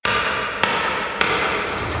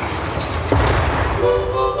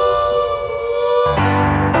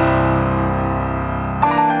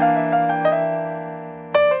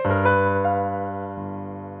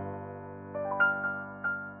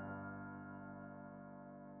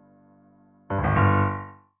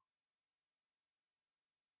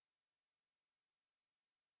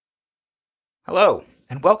Hello,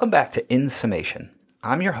 and welcome back to In Summation.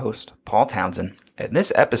 I'm your host, Paul Townsend, and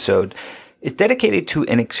this episode is dedicated to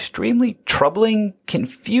an extremely troubling,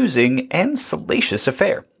 confusing, and salacious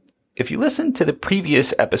affair. If you listened to the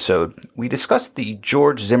previous episode, we discussed the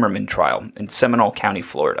George Zimmerman trial in Seminole County,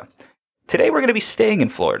 Florida. Today we're going to be staying in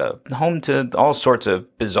Florida, home to all sorts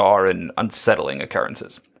of bizarre and unsettling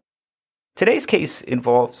occurrences. Today's case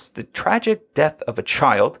involves the tragic death of a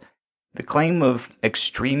child, the claim of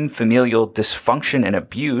extreme familial dysfunction and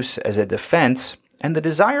abuse as a defense, and the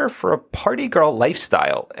desire for a party girl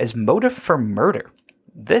lifestyle as motive for murder.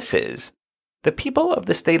 This is the people of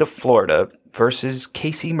the state of Florida versus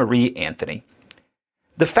Casey Marie Anthony.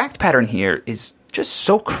 The fact pattern here is just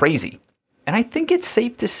so crazy, and I think it's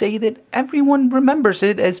safe to say that everyone remembers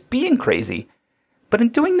it as being crazy. But in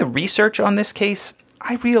doing the research on this case,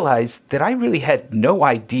 I realized that I really had no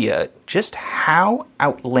idea just how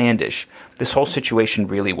outlandish this whole situation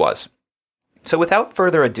really was. So without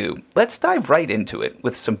further ado, let's dive right into it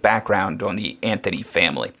with some background on the Anthony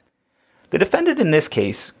family. The defendant in this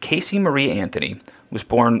case, Casey Marie Anthony, was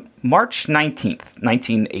born March 19th,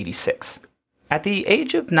 1986. At the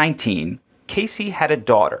age of 19, Casey had a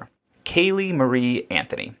daughter, Kaylee Marie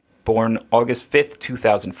Anthony, born August 5th,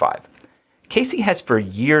 2005. Casey has for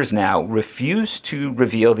years now refused to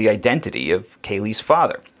reveal the identity of Kaylee's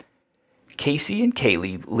father. Casey and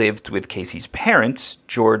Kaylee lived with Casey's parents,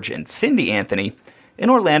 George and Cindy Anthony, in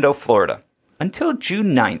Orlando, Florida, until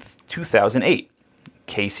June 9th, 2008.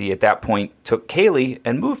 Casey at that point took Kaylee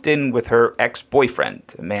and moved in with her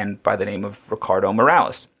ex-boyfriend, a man by the name of Ricardo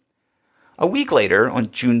Morales. A week later,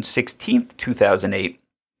 on June 16th, 2008,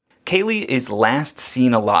 Kaylee is last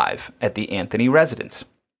seen alive at the Anthony residence.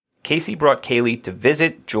 Casey brought Kaylee to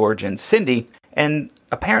visit George and Cindy, and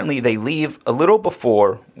apparently they leave a little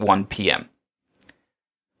before 1 p.m.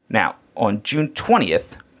 Now, on June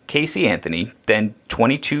 20th, Casey Anthony, then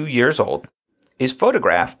 22 years old, is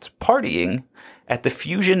photographed partying at the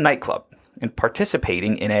Fusion nightclub and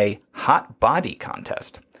participating in a hot body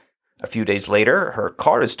contest. A few days later, her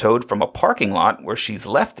car is towed from a parking lot where she's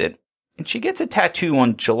left it, and she gets a tattoo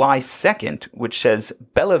on July 2nd, which says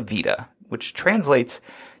Bella Vita, which translates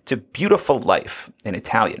to beautiful life in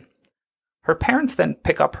Italian. Her parents then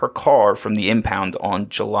pick up her car from the impound on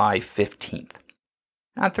July 15th.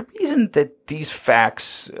 Now, the reason that these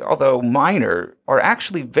facts, although minor, are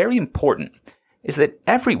actually very important is that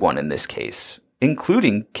everyone in this case,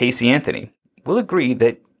 including Casey Anthony, will agree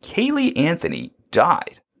that Kaylee Anthony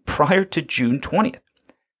died prior to June 20th.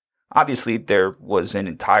 Obviously, there was an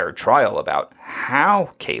entire trial about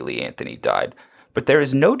how Kaylee Anthony died, but there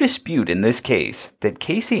is no dispute in this case that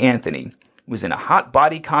Casey Anthony was in a hot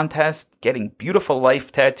body contest, getting beautiful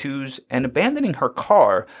life tattoos, and abandoning her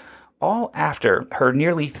car, all after her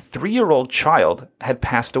nearly 3-year-old child had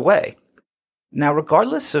passed away. Now,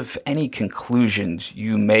 regardless of any conclusions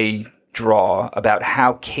you may draw about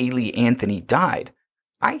how Kaylee Anthony died,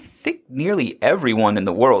 I think nearly everyone in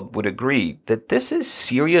the world would agree that this is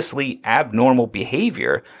seriously abnormal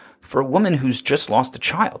behavior for a woman who's just lost a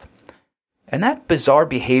child. And that bizarre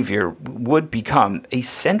behavior would become a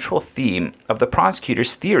central theme of the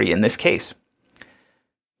prosecutor's theory in this case.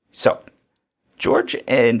 So, George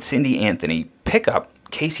and Cindy Anthony pick up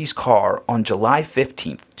Casey's car on July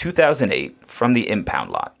 15th, 2008 from the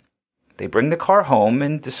impound lot. They bring the car home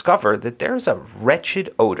and discover that there's a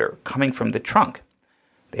wretched odor coming from the trunk.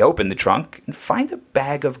 They open the trunk and find a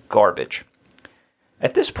bag of garbage.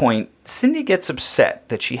 At this point, Cindy gets upset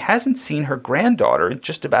that she hasn't seen her granddaughter in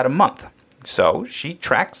just about a month. So she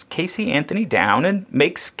tracks Casey Anthony down and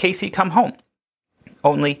makes Casey come home.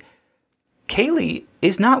 Only, Kaylee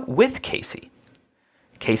is not with Casey.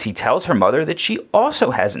 Casey tells her mother that she also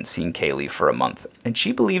hasn't seen Kaylee for a month, and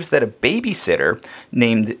she believes that a babysitter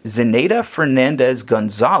named Zenaida Fernandez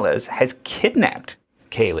Gonzalez has kidnapped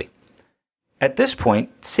Kaylee. At this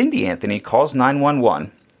point, Cindy Anthony calls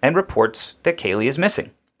 911 and reports that Kaylee is missing.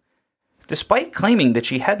 Despite claiming that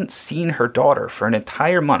she hadn't seen her daughter for an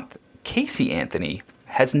entire month, Casey Anthony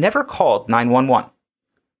has never called 911.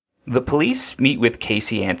 The police meet with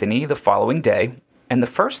Casey Anthony the following day, and the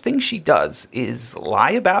first thing she does is lie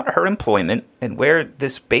about her employment and where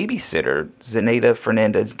this babysitter, Zenaida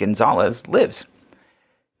Fernandez Gonzalez, lives.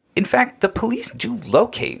 In fact, the police do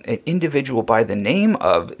locate an individual by the name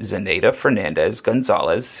of Zenaida Fernandez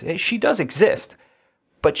Gonzalez. She does exist,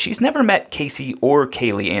 but she's never met Casey or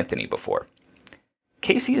Kaylee Anthony before.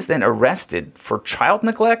 Casey is then arrested for child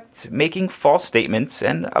neglect, making false statements,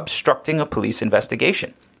 and obstructing a police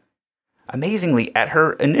investigation. Amazingly, at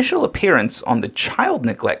her initial appearance on the child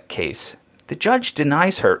neglect case, the judge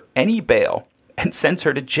denies her any bail and sends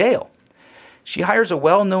her to jail. she hires a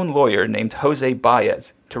well-known lawyer named Jose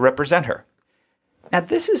Baez to represent her. Now,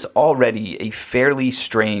 this is already a fairly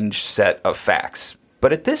strange set of facts,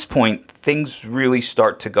 but at this point, things really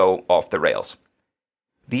start to go off the rails.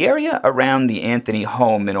 The area around the Anthony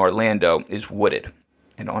home in Orlando is wooded,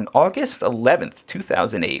 and on August 11th,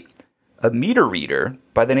 2008, a meter reader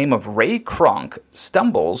by the name of Ray Kronk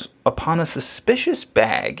stumbles upon a suspicious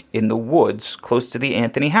bag in the woods close to the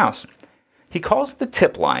Anthony house. He calls the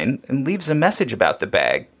tip line and leaves a message about the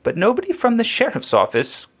bag, but nobody from the sheriff's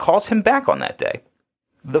office calls him back on that day.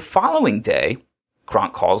 The following day,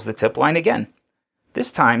 Kronk calls the tip line again.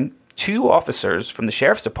 This time, 2 officers from the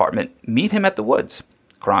sheriff's department meet him at the woods.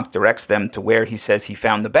 Kronk directs them to where he says he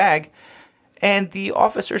found the bag, and the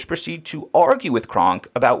officers proceed to argue with Kronk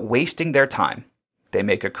about wasting their time. They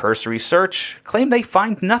make a cursory search, claim they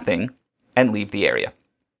find nothing, and leave the area.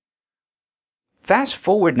 Fast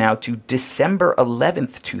forward now to December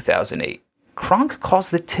 11th, 2008. Kronk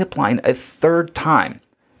calls the tip line a 3rd time,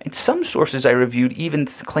 and some sources I reviewed even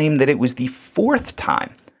claim that it was the 4th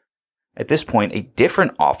time. At this point, a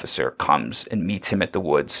different officer comes and meets him at the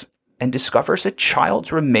woods and discovers a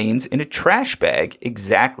child's remains in a trash bag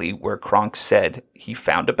exactly where Kronk said he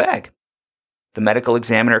found a bag. The medical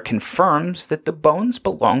examiner confirms that the bones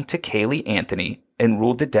belonged to Caylee Anthony and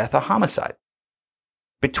ruled the death a homicide.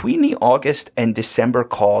 Between the August and December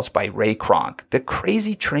calls by Ray Kronk, the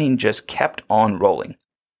crazy train just kept on rolling.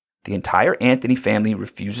 The entire Anthony family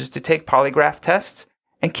refuses to take polygraph tests,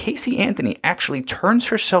 and Casey Anthony actually turns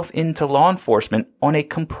herself in to law enforcement on a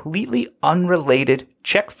completely unrelated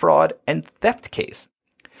check fraud and theft case.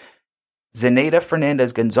 Zenaida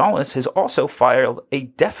Fernandez Gonzalez has also filed a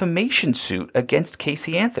defamation suit against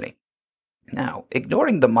Casey Anthony. Now,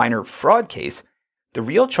 ignoring the minor fraud case, the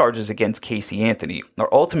real charges against Casey Anthony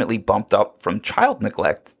are ultimately bumped up from child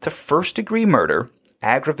neglect to first-degree murder,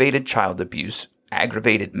 aggravated child abuse,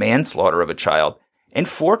 aggravated manslaughter of a child, and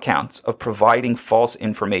 4 counts of providing false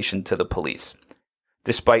information to the police.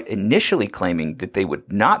 Despite initially claiming that they would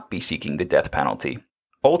not be seeking the death penalty,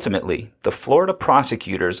 ultimately, the Florida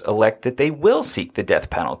prosecutors elect that they will seek the death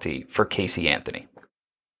penalty for Casey Anthony.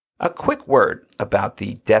 A quick word about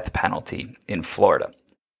the death penalty in Florida.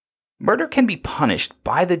 Murder can be punished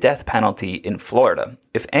by the death penalty in Florida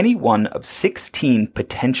if any one of 16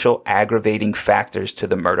 potential aggravating factors to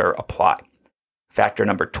the murder apply. Factor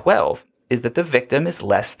number 12 is that the victim is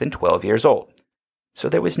less than 12 years old. So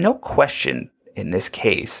there was no question in this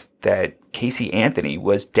case that Casey Anthony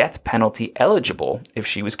was death penalty eligible if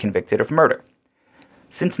she was convicted of murder.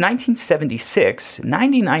 Since 1976,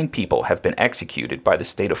 99 people have been executed by the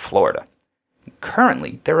state of Florida.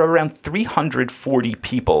 Currently, there are around 340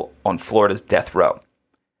 people on Florida's death row.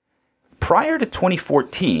 Prior to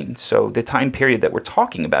 2014, so the time period that we're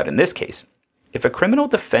talking about in this case, if a criminal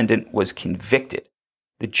defendant was convicted,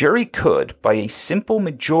 the jury could, by a simple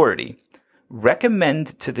majority,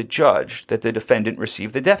 recommend to the judge that the defendant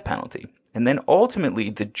receive the death penalty, and then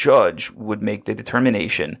ultimately the judge would make the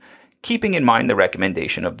determination, keeping in mind the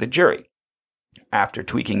recommendation of the jury. After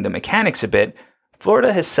tweaking the mechanics a bit,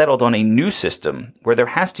 Florida has settled on a new system where there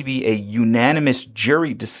has to be a unanimous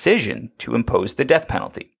jury decision to impose the death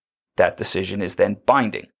penalty. That decision is then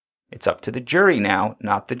binding. It's up to the jury now,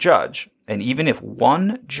 not the judge. And even if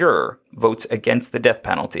one juror votes against the death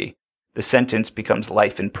penalty, the sentence becomes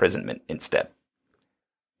life imprisonment instead.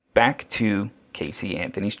 Back to Casey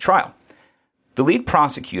Anthony's trial. The lead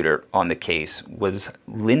prosecutor on the case was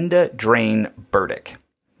Linda Drain Burdick.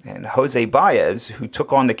 And Jose Baez, who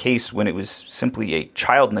took on the case when it was simply a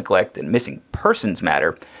child neglect and missing persons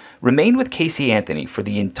matter, remained with Casey Anthony for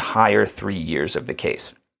the entire 3 years of the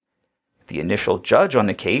case. The initial judge on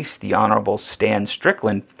the case, the Honorable Stan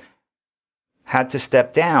Strickland, had to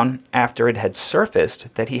step down after it had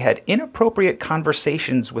surfaced that he had inappropriate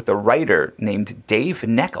conversations with a writer named Dave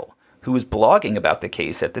Neckel, who was blogging about the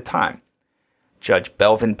case at the time. Judge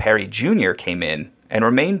Belvin Perry Jr. came in and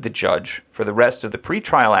remained the judge for the rest of the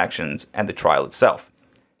pretrial actions and the trial itself.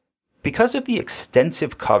 Because of the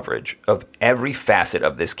extensive coverage of every facet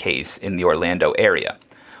of this case in the Orlando area,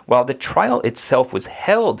 while the trial itself was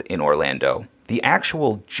held in Orlando, the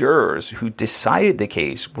actual jurors who decided the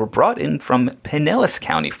case were brought in from Pinellas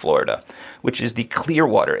County, Florida, which is the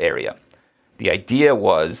Clearwater area. The idea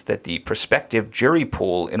was that the prospective jury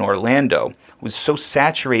pool in Orlando was so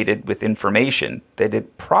saturated with information that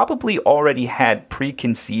it probably already had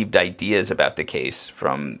preconceived ideas about the case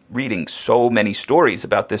from reading so many stories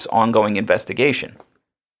about this ongoing investigation.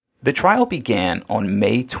 The trial began on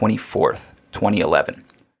May 24th, 2011.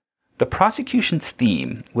 The prosecution's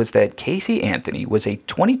theme was that Casey Anthony was a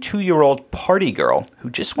 22-year-old party girl who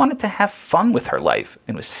just wanted to have fun with her life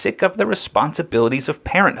and was sick of the responsibilities of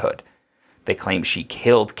parenthood. They claimed she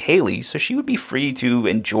killed Kaylee so she would be free to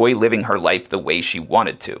enjoy living her life the way she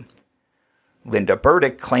wanted to. Linda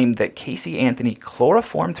Burdick claimed that Casey Anthony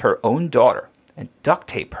chloroformed her own daughter and duct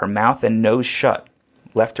taped her mouth and nose shut,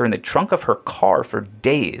 left her in the trunk of her car for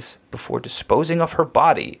days before disposing of her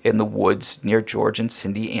body in the woods near George and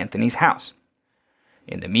Cindy Anthony's house.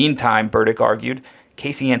 In the meantime, Burdick argued,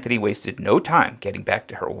 Casey Anthony wasted no time getting back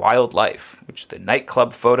to her wild life, which the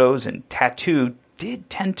nightclub photos and tattoo did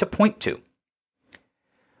tend to point to.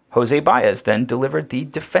 Jose Baez then delivered the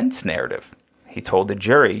defense narrative. He told the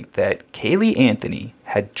jury that Caylee Anthony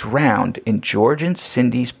had drowned in George and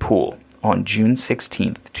Cindy's pool on June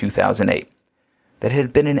 16, 2008. That it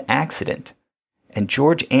had been an accident, and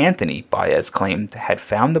George Anthony, Baez claimed, had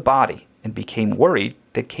found the body and became worried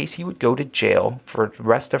that Casey would go to jail for the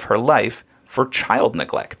rest of her life for child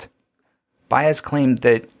neglect. Baez claimed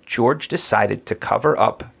that George decided to cover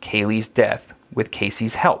up Kaylee's death with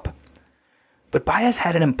Casey's help. But Baez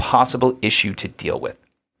had an impossible issue to deal with.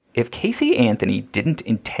 If Casey Anthony didn't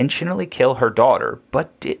intentionally kill her daughter,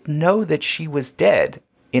 but did know that she was dead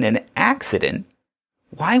in an accident,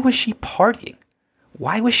 why was she partying?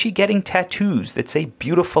 Why was she getting tattoos that say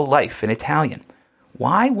 "beautiful life" in Italian?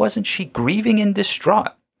 Why wasn't she grieving and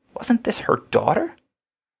distraught? Wasn't this her daughter?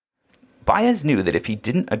 Baez knew that if he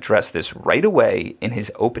didn't address this right away in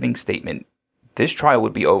his opening statement, this trial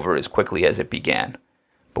would be over as quickly as it began.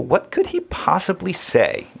 But what could he possibly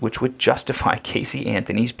say which would justify Casey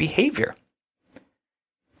Anthony's behavior?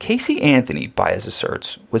 Casey Anthony, Baez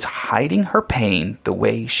asserts, was hiding her pain the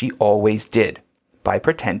way she always did, by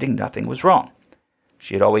pretending nothing was wrong.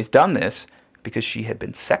 She had always done this because she had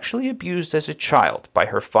been sexually abused as a child by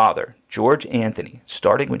her father, George Anthony,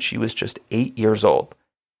 starting when she was just 8 years old.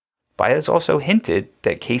 Baez also hinted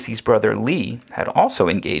that Casey's brother Lee had also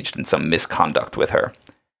engaged in some misconduct with her.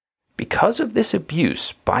 Because of this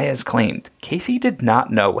abuse, Baez claimed Casey did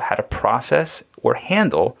not know how to process or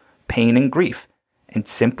handle pain and grief, and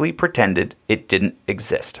simply pretended it didn't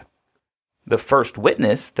exist. The first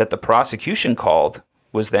witness that the prosecution called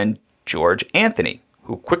was then George Anthony,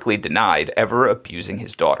 who quickly denied ever abusing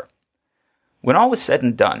his daughter. When all was said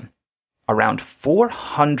and done, around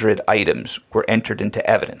 400 items were entered into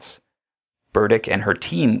evidence. Burdick and her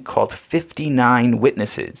team called 59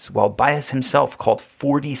 witnesses, while Baez himself called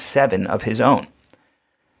 47 of his own.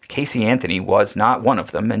 Casey Anthony was not one of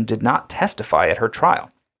them and did not testify at her trial.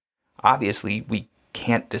 Obviously, we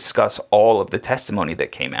can't discuss all of the testimony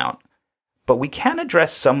that came out, but we can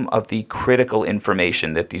address some of the critical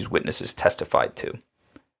information that these witnesses testified to.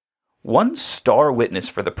 One star witness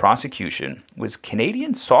for the prosecution was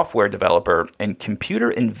Canadian software developer and computer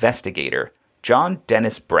investigator John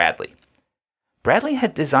Dennis Bradley. Bradley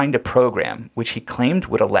had designed a program which he claimed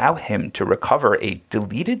would allow him to recover a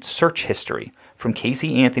deleted search history from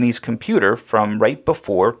Casey Anthony's computer from right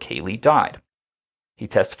before Kaylee died. He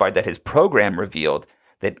testified that his program revealed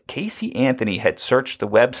that Casey Anthony had searched the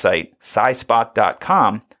website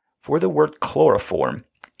SciSpot.com for the word chloroform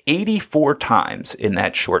 84 times in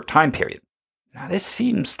that short time period. Now, this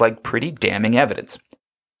seems like pretty damning evidence.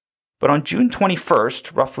 But on June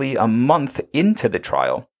 21st, roughly a month into the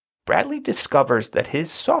trial, Bradley discovers that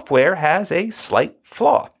his software has a slight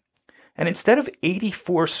flaw. And instead of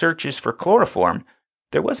 84 searches for chloroform,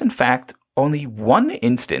 there was in fact only one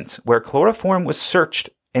instance where chloroform was searched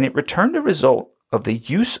and it returned a result of the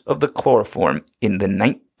use of the chloroform in the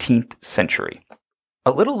 19th century.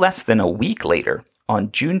 A little less than a week later,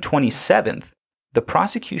 on June 27th, the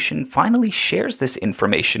prosecution finally shares this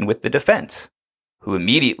information with the defense, who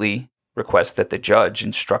immediately requests that the judge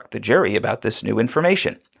instruct the jury about this new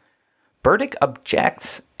information. Burdick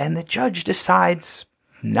objects, and the judge decides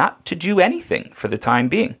not to do anything for the time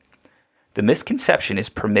being. The misconception is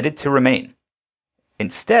permitted to remain.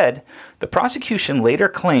 Instead, the prosecution later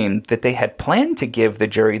claimed that they had planned to give the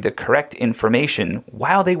jury the correct information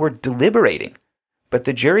while they were deliberating, but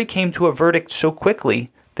the jury came to a verdict so quickly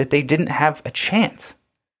that they didn't have a chance.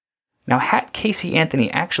 Now, had Casey Anthony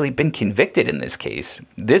actually been convicted in this case,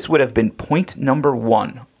 this would have been point number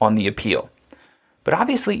 1 on the appeal. But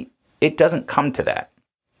obviously, it doesn't come to that.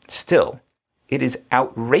 Still, it is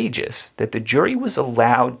outrageous that the jury was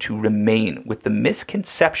allowed to remain with the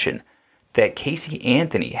misconception that Casey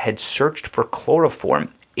Anthony had searched for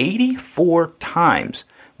chloroform 84 times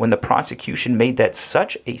when the prosecution made that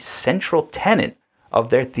such a central tenet of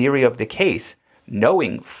their theory of the case,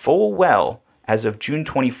 knowing full well as of June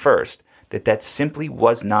 21st that simply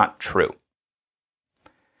was not true.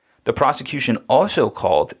 The prosecution also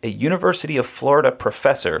called a University of Florida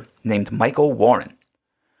professor named Michael Warren.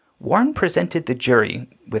 Warren presented the jury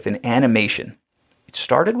with an animation. It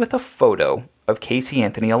started with a photo of Casey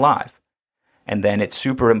Anthony alive, and then it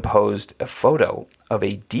superimposed a photo of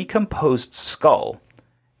a decomposed skull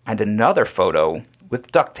and another photo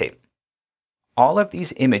with duct tape. All of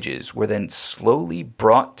these images were then slowly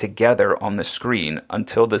brought together on the screen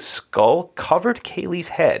until the skull covered Caylee's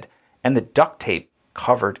head and the duct tape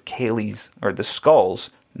covered the skull's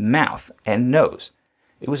mouth and nose.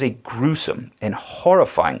 It was a gruesome and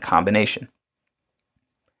horrifying combination.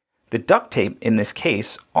 The duct tape in this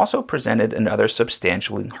case also presented another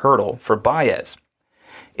substantial hurdle for Baez.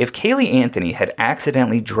 If Caylee Anthony had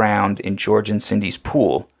accidentally drowned in George and Cindy's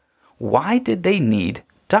pool, why did they need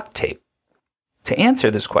duct tape? To answer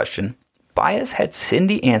this question, Baez had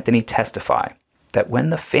Cindy Anthony testify that when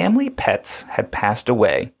the family pets had passed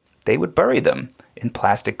away, they would bury them in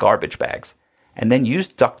plastic garbage bags and then use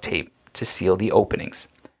duct tape to seal the openings.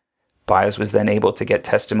 Baez was then able to get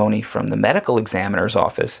testimony from the medical examiner's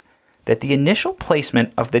office that the initial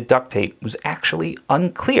placement of the duct tape was actually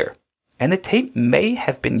unclear, and the tape may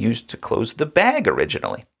have been used to close the bag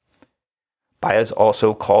originally. Baez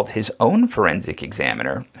also called his own forensic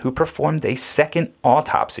examiner, who performed a second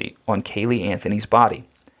autopsy on Caylee Anthony's body.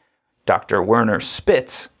 Dr. Werner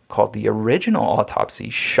Spitz called the original autopsy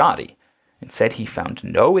shoddy and said he found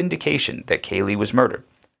no indication that Caylee was murdered.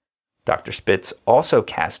 Dr. Spitz also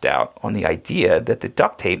cast doubt on the idea that the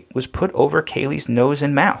duct tape was put over Caylee's nose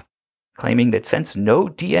and mouth, claiming that since no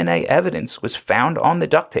DNA evidence was found on the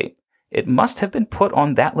duct tape, it must have been put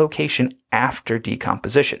on that location after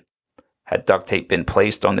decomposition. Had duct tape been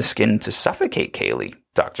placed on the skin to suffocate Caylee,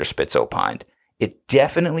 Dr. Spitz opined, it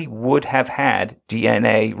definitely would have had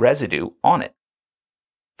DNA residue on it.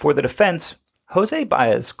 For the defense, Jose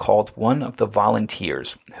Baez called one of the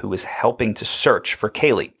volunteers who was helping to search for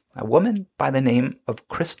Caylee, a woman by the name of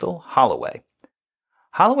Crystal Holloway.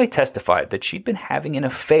 Holloway testified that she'd been having an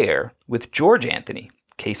affair with George Anthony,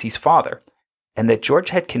 Casey's father, and that George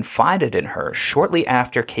had confided in her shortly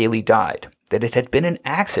after Caylee died that it had been an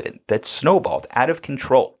accident that snowballed out of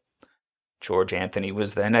control. George Anthony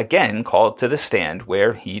was then again called to the stand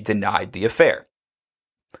where he denied the affair.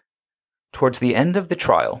 Towards the end of the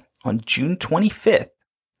trial, on June 25th,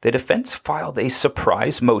 the defense filed a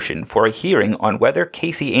surprise motion for a hearing on whether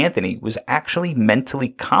Casey Anthony was actually mentally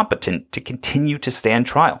competent to continue to stand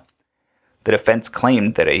trial. The defense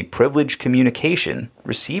claimed that a privileged communication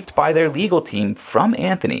received by their legal team from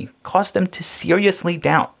Anthony caused them to seriously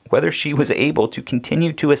doubt whether she was able to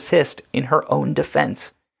continue to assist in her own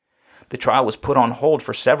defense. The trial was put on hold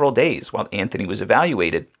for several days while Anthony was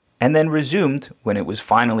evaluated, and then resumed when it was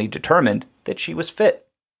finally determined that she was fit.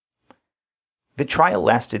 The trial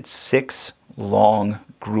lasted 6 long,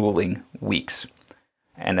 grueling weeks,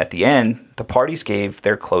 and at the end, the parties gave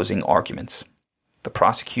their closing arguments. The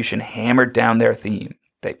prosecution hammered down their theme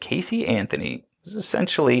that Casey Anthony was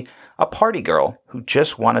essentially a party girl who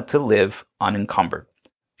just wanted to live unencumbered.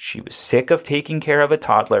 She was sick of taking care of a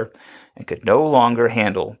toddler and could no longer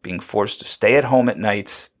handle being forced to stay at home at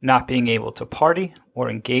nights, not being able to party or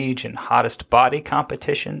engage in hottest body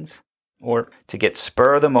competitions, or to get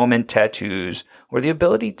spur-of-the-moment tattoos, or the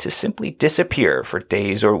ability to simply disappear for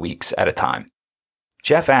days or weeks at a time.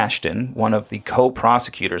 Jeff Ashton, one of the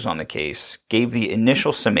co-prosecutors on the case, gave the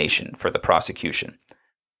initial summation for the prosecution.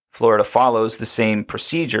 Florida follows the same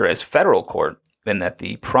procedure as federal court in that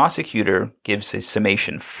the prosecutor gives his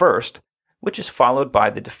summation first, which is followed by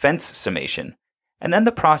the defense summation, and then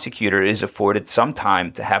the prosecutor is afforded some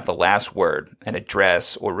time to have the last word and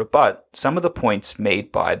address or rebut some of the points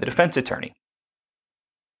made by the defense attorney.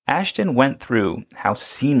 Ashton went through how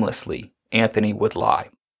seamlessly Anthony would lie,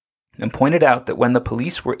 and pointed out that when the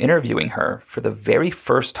police were interviewing her for the very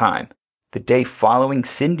first time, the day following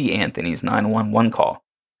Cindy Anthony's 911 call,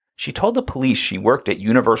 she told the police she worked at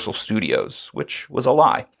Universal Studios, which was a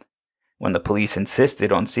lie. When the police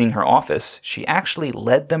insisted on seeing her office, she actually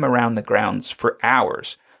led them around the grounds for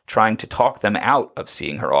hours, trying to talk them out of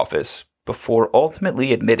seeing her office, before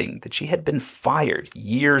ultimately admitting that she had been fired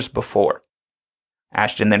years before.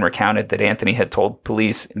 Ashton then recounted that Anthony had told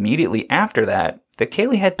police immediately after that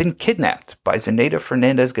Caylee had been kidnapped by Zenaida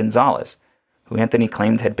Fernandez-Gonzalez, who Anthony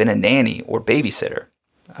claimed had been a nanny or babysitter,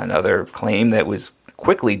 another claim that was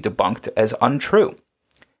quickly debunked as untrue.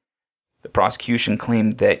 The prosecution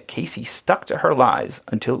claimed that Casey stuck to her lies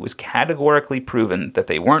until it was categorically proven that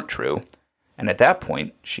they weren't true, and at that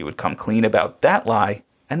point she would come clean about that lie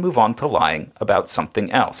and move on to lying about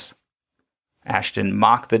something else. Ashton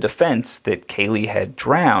mocked the defense that Caylee had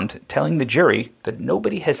drowned, telling the jury that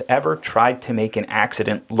nobody has ever tried to make an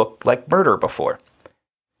accident look like murder before.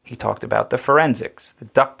 He talked about the forensics, the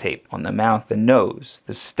duct tape on the mouth and nose,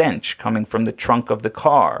 the stench coming from the trunk of the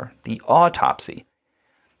car, the autopsy.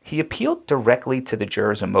 He appealed directly to the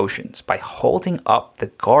jurors' emotions by holding up the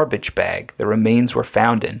garbage bag the remains were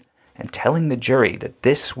found in and telling the jury that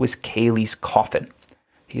this was Caylee's coffin.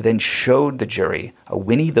 He then showed the jury a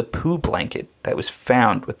Winnie the Pooh blanket that was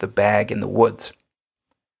found with the bag in the woods.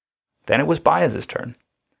 Then it was Baez's turn.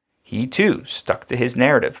 He too stuck to his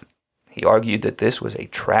narrative. He argued that this was a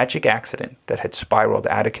tragic accident that had spiraled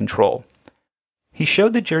out of control. He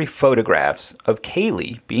showed the jury photographs of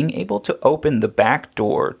Caylee being able to open the back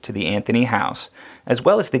door to the Anthony house, as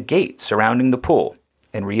well as the gate surrounding the pool,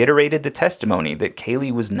 and reiterated the testimony that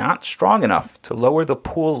Caylee was not strong enough to lower the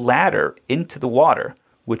pool ladder into the water,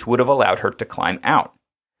 which would have allowed her to climb out.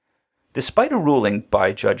 Despite a ruling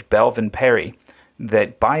by Judge Belvin Perry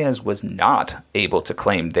that Baez was not able to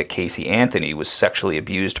claim that Casey Anthony was sexually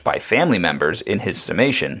abused by family members in his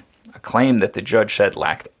summation, a claim that the judge said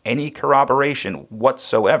lacked any corroboration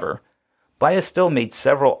whatsoever, Baez still made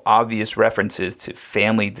several obvious references to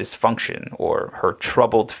family dysfunction or her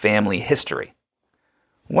troubled family history.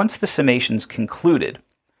 Once the summations concluded,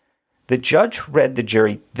 the judge read the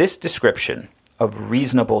jury this description of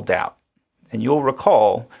reasonable doubt. And you'll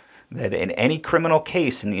recall that in any criminal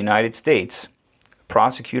case in the United States, the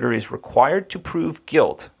prosecutor is required to prove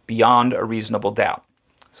guilt beyond a reasonable doubt.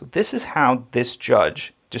 So this is how this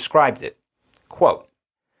judge described it. Quote,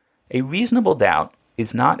 "A reasonable doubt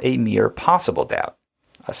is not a mere possible doubt,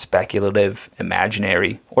 a speculative,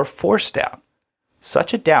 imaginary, or forced doubt.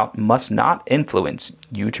 Such a doubt must not influence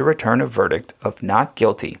you to return a verdict of not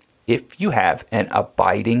guilty if you have an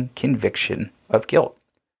abiding conviction of guilt.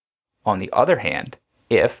 On the other hand,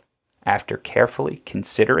 if, after carefully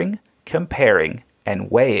considering, comparing, and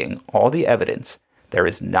weighing all the evidence, there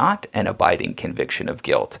is not an abiding conviction of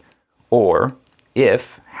guilt, or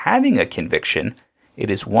if, having a conviction, it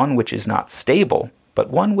is one which is not stable, but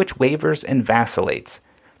one which wavers and vacillates,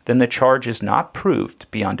 then the charge is not proved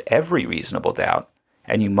beyond every reasonable doubt,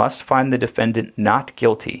 and you must find the defendant not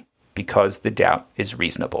guilty because the doubt is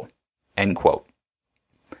reasonable." End quote.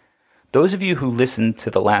 Those of you who listened to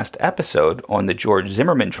the last episode on the George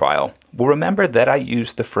Zimmerman trial will remember that I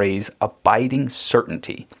used the phrase abiding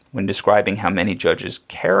certainty when describing how many judges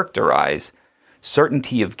characterize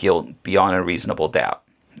certainty of guilt beyond a reasonable doubt.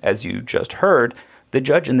 As you just heard, the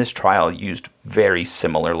judge in this trial used very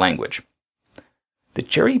similar language. The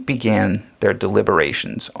jury began their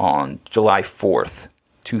deliberations on July 4th,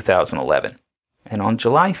 2011, and on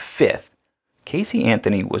July 5th, Casey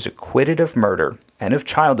Anthony was acquitted of murder and of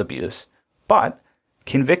child abuse, but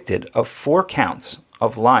convicted of 4 counts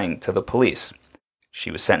of lying to the police.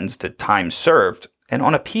 She was sentenced to time served, and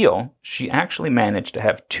on appeal, she actually managed to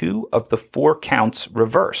have 2 of the 4 counts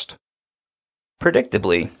reversed.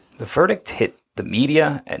 Predictably, the verdict hit the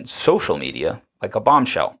media and social media like a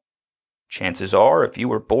bombshell. Chances are, if you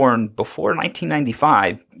were born before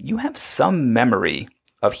 1995, you have some memory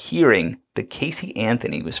of hearing that Casey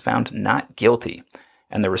Anthony was found not guilty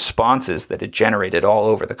and the responses that it generated all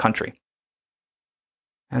over the country.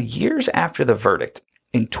 Now, years after the verdict,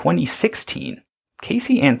 in 2016,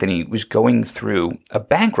 Casey Anthony was going through a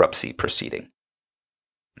bankruptcy proceeding.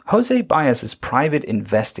 Jose Baez's private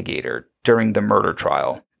investigator during the murder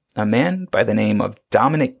trial, a man by the name of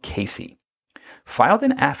Dominic Casey, filed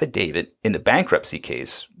an affidavit in the bankruptcy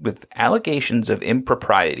case with allegations of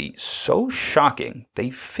impropriety so shocking they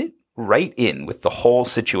fit right in with the whole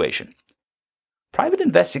situation. Private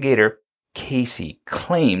investigator Casey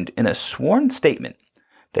claimed in a sworn statement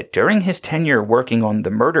that during his tenure working on the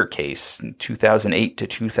murder case in 2008 to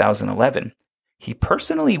 2011, he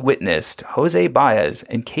personally witnessed Jose Baez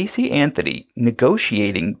and Casey Anthony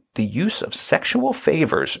negotiating the use of sexual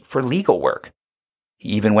favors for legal work. He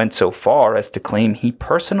even went so far as to claim he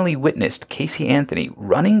personally witnessed Casey Anthony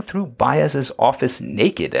running through Baez's office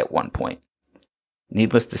naked at one point.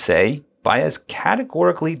 Needless to say, Baez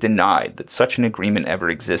categorically denied that such an agreement ever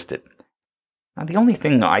existed. Now, the only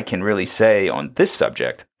thing I can really say on this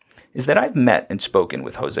subject is that I've met and spoken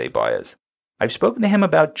with Jose Baez. I've spoken to him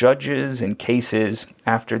about judges and cases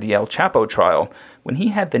after the El Chapo trial when he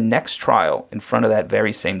had the next trial in front of that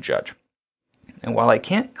very same judge. And while I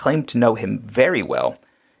can't claim to know him very well,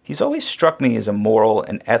 he's always struck me as a moral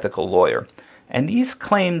and ethical lawyer, and these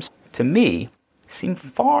claims, to me, seem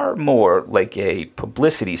far more like a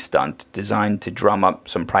publicity stunt designed to drum up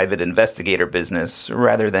some private investigator business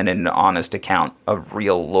rather than an honest account of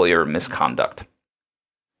real lawyer misconduct.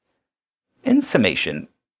 In summation,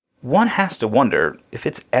 one has to wonder if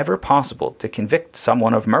it's ever possible to convict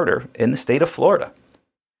someone of murder in the state of Florida.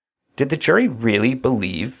 Did the jury really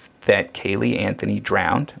believe that Caylee Anthony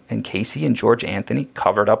drowned and Casey and George Anthony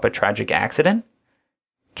covered up a tragic accident?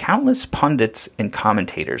 Countless pundits and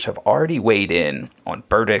commentators have already weighed in on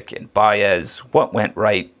Burdick and Baez, what went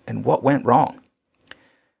right and what went wrong.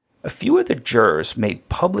 A few of the jurors made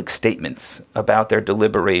public statements about their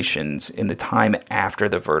deliberations in the time after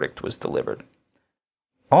the verdict was delivered.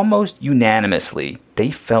 Almost unanimously,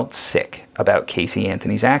 they felt sick about Casey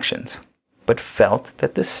Anthony's actions, but felt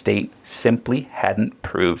that the state simply hadn't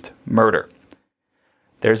proved murder.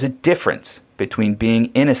 There's a difference between being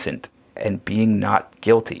innocent and being not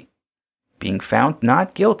guilty. Being found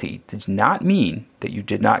not guilty does not mean that you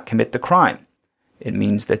did not commit the crime. It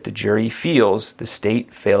means that the jury feels the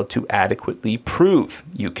state failed to adequately prove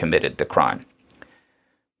you committed the crime.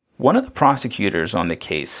 One of the prosecutors on the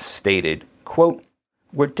case stated, quote,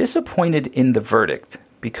 "We're disappointed in the verdict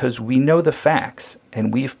because we know the facts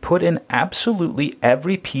and we've put in absolutely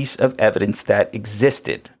every piece of evidence that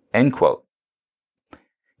existed," end quote.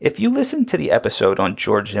 If you listened to the episode on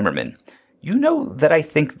George Zimmerman, you know that I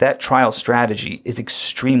think that trial strategy is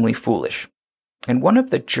extremely foolish. And one of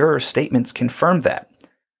the jurors' statements confirmed that.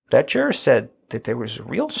 That juror said that there was a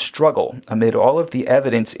real struggle amid all of the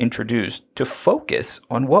evidence introduced to focus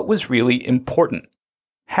on what was really important.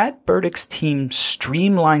 Had Burdick's team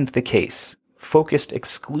streamlined the case, focused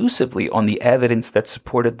exclusively on the evidence that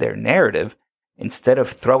supported their narrative, instead of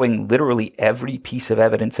throwing literally every piece of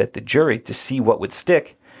evidence at the jury to see what would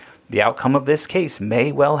stick, the outcome of this case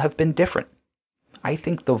may well have been different. I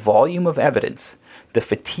think the volume of evidence, the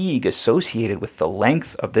fatigue associated with the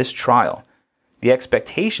length of this trial, the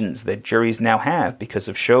expectations that juries now have because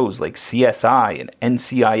of shows like CSI and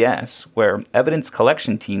NCIS, where evidence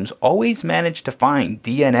collection teams always manage to find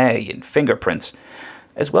DNA and fingerprints,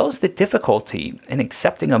 as well as the difficulty in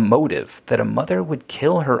accepting a motive that a mother would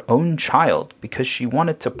kill her own child because she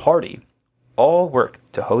wanted to party, all work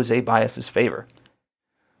to Jose Baez's favor.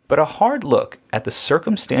 But a hard look at the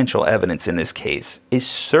circumstantial evidence in this case is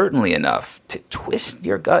certainly enough to twist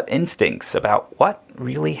your gut instincts about what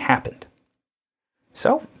really happened.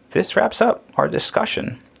 So, this wraps up our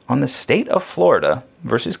discussion on the state of Florida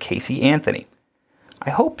versus Casey Anthony. I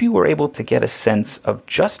hope you were able to get a sense of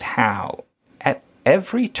just how, at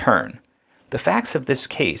every turn, the facts of this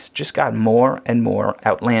case just got more and more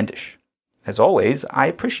outlandish. As always, I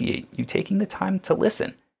appreciate you taking the time to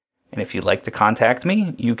listen. And if you'd like to contact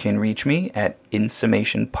me, you can reach me at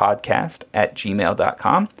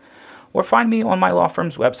insummationpodcast@gmail.com or find me on my law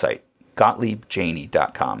firm's website,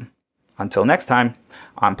 gottliebjaney.com. Until next time,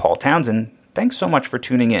 I'm Paul Townsend. Thanks so much for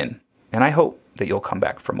tuning in, and I hope that you'll come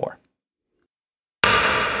back for more.